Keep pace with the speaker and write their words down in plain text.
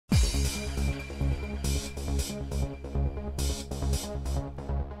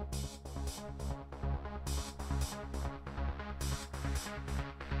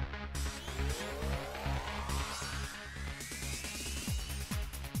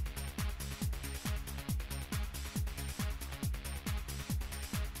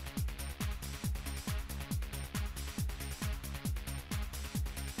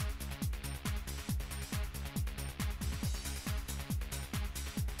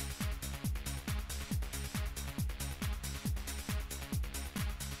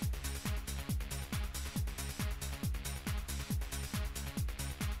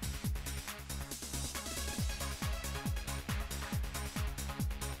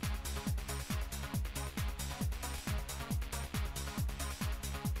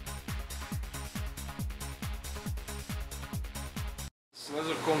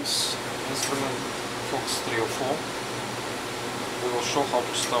Laser comms instrument Fox 304. We will show how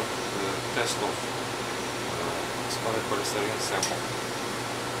to start the test of expanded polystyrene sample.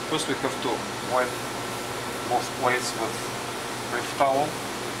 First we have to wipe both plates with brief towel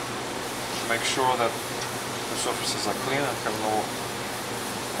to make sure that the surfaces are clean and have no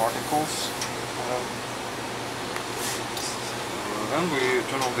particles on them. Then we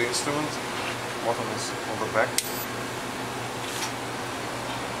turn on the instrument. Button is on the back.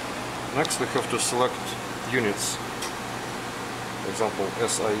 Next we have to select units, for example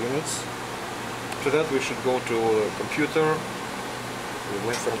SI units. To that we should go to the computer with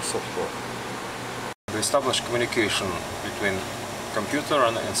WinForm software. We establish communication between computer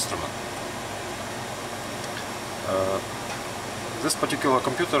and instrument. This particular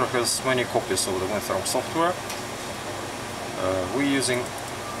computer has many copies of the WinForm software. We're using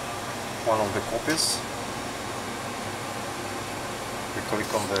one of the copies. We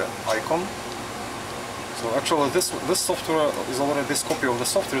click on the icon. So actually this software is already, this copy of the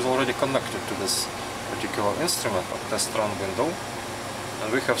software is already connected to this particular instrument or test run window,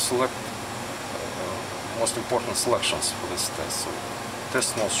 and we have select most important selections for this test. So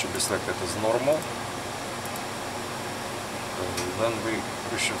test mode should be selected as normal. Then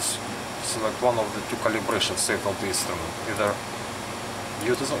we should select one of the two calibrations saved on the instrument, either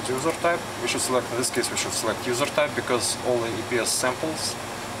user type. We should select, in this case we should select user type, because all the EPS samples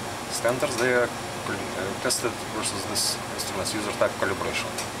standards, they are tested versus this instrument's user type calibration.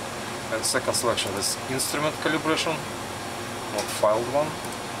 And second selection is instrument calibration, not filed one.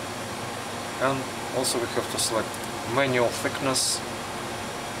 And also we have to select manual thickness.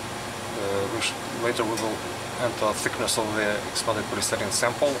 Later we will enter thickness of the expanded polystyrene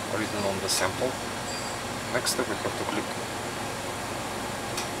sample written on the sample. Next step we have to click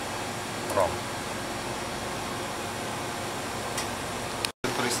run.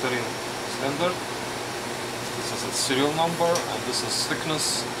 Polystyrene standard. This is its serial number, and this is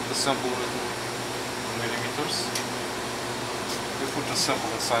thickness of the sample written in millimeters. We put the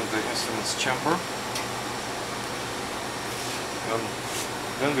sample inside the instrument's chamber, and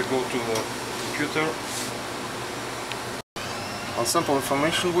then we go to the computer. On sample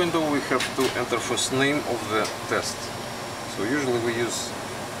information window we have to enter first name of the test. So usually we use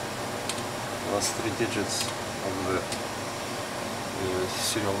last 3 digits of the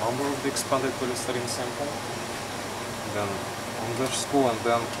serial number of the expanded polystyrene sample, then underscore, and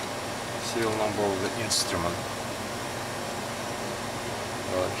then serial number of the instrument.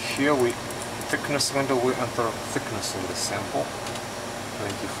 Here thickness window we enter thickness of the sample,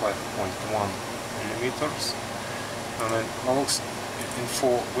 25.1 millimeters. And in Alex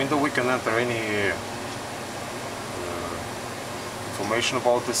info window we can enter any information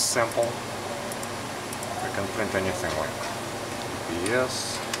about this sample. We can print anything like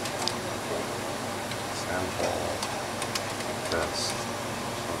EPS, sample, test,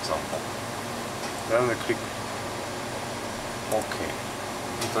 for example. Then we click OK.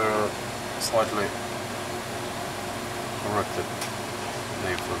 Enter slightly corrected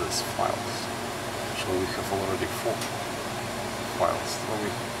name for this files. So we have already 4 files. So we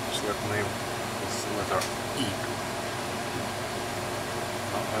select name with the letter E.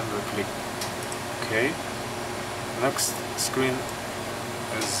 And we click OK. Next screen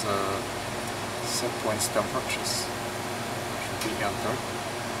is set points temperatures. Should be entered.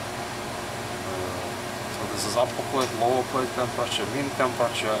 So this is upper plate, lower plate temperature, mean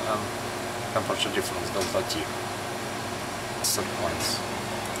temperature, and temperature difference, delta T. Set points.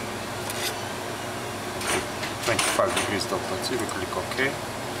 25 degrees delta T, we click OK.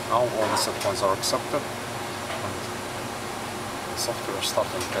 Now all the set points are accepted, and the software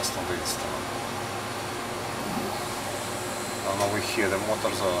starting test on the instrument. Now we hear the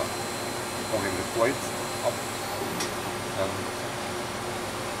motors are moving the plate up and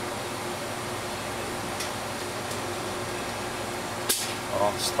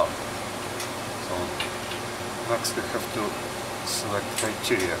around start. So next we have to select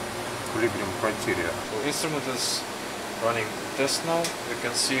criteria, equilibrium criteria. So instrument is running test now. You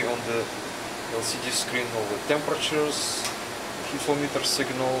can see on the LCD screen all the temperatures, hyphometer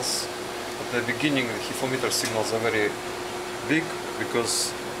signals. At the beginning the hyphometer signals are very big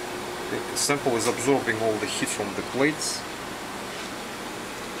because the sample is absorbing all the heat from the plates.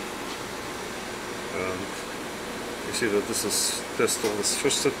 And you see that this is test of this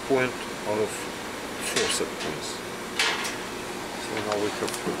first set point out of 4 set points. So now we have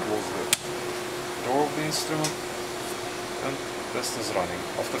to close the door of the instrument, and test is running.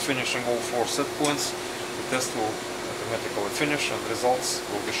 After finishing all 4 set points, the test will automatically finish and results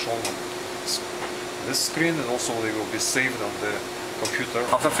will be shown on this screen, and also they will be saved on the computer.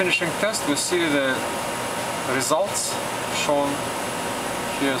 After finishing test, we see the results shown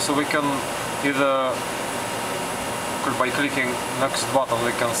here. So we can either, by clicking next button,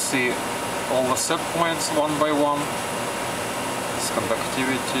 we can see all the set points one by one. This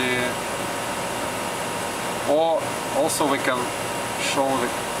conductivity. Or also we can show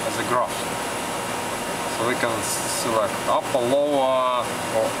as a graph. So we can select upper, lower,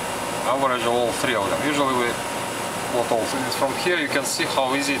 or average of all three of them. Usually we plot all. From here you can see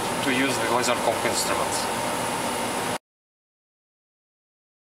how easy to use the laser comp instruments.